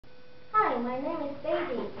Hi, my name is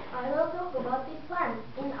Daisy. I will talk about the planets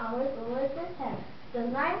in our solar system. The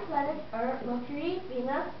 9 planets are Mercury,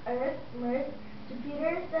 Venus, Earth, Mars,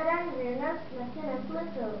 Jupiter, Saturn, Uranus, Neptune, and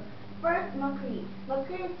Pluto. First, Mercury.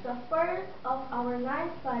 Mercury is the first of our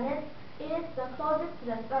 9 planets. It is the closest to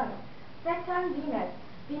the Sun. Second, Venus.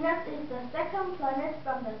 Venus is the second planet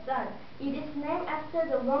from the Sun. It is named after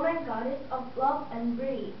the Roman goddess of love and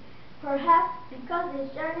beauty, perhaps because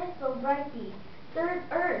it shines so brightly. Third,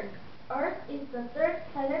 Earth. Earth is the third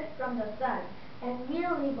planet from the Sun, and we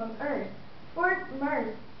live on Earth. Fourth,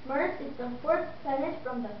 Mars. Mars is the fourth planet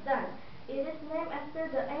from the Sun. It is named after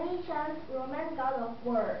the ancient Roman god of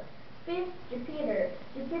war. Fifth, Jupiter.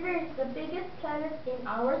 Jupiter is the biggest planet in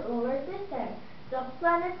our solar system. The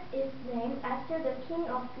planet is named after the king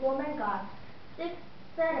of Roman gods. Sixth,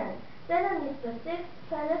 Saturn. Saturn is the sixth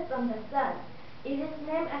planet from the Sun. It is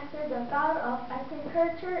named after the god of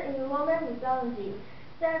agriculture in Roman mythology.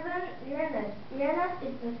 7. Uranus. Uranus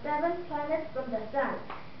is the seventh planet from the Sun.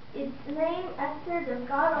 It's named after the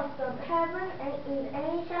god of the heaven and in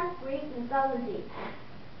ancient Greek mythology.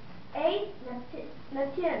 8.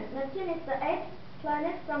 Neptune. Neptune is the eighth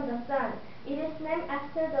planet from the Sun. It is named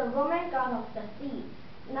after the Roman god of the sea.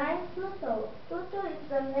 9. Pluto. Pluto is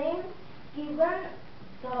the name given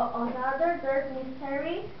to another dark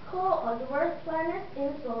mystery called a dwarf planet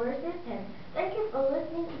in solar system. Thank you for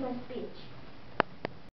listening to my speech.